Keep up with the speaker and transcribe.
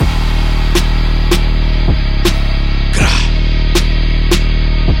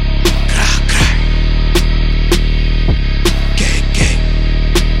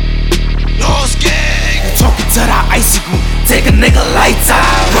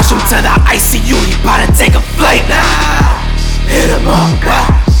ICU, he bout to take a flight now. Hit him up,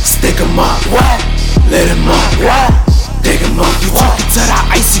 what? Stick him up, what? Lit him up, what? Dig him up, you took him to the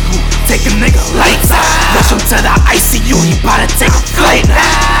ICU, take a nigga lights out. Rush him to the ICU, he bout to take a flight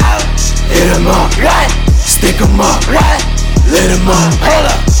now. Hit him up, what? Stick him up, what? Lit him up, hold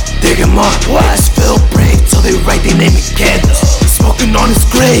up. Dig him up, what? Niggas feel brave till they write their name in candles. Smoking on his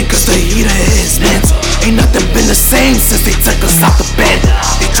grave cause the heater is mental. Ain't nothing been the same since they took us out the bed.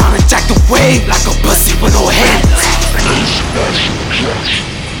 They tryna jack the wave like a pussy with no handles.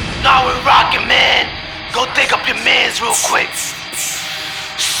 Now we're rockin', man. Go dig up your mans real quick.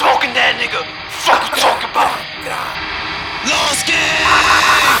 Smoking that nigga, fuck you talking about? Lost game.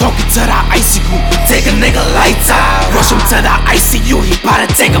 Talking to the ICU, take a nigga lights out. Rush him to the ICU, he bout to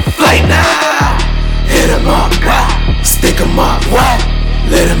take a flight now. Hit him up, what? Stick him up, what?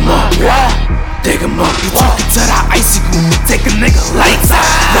 Lit him up, what? Dig him up, you talking to the ICU, take a nigga lights out.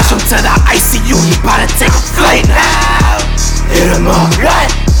 Rush him to the ICU, he bout to take a flight now. Hit him up, what?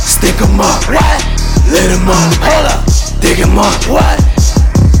 Stick him up, what? Lit him up, hold up. Dig him up, what?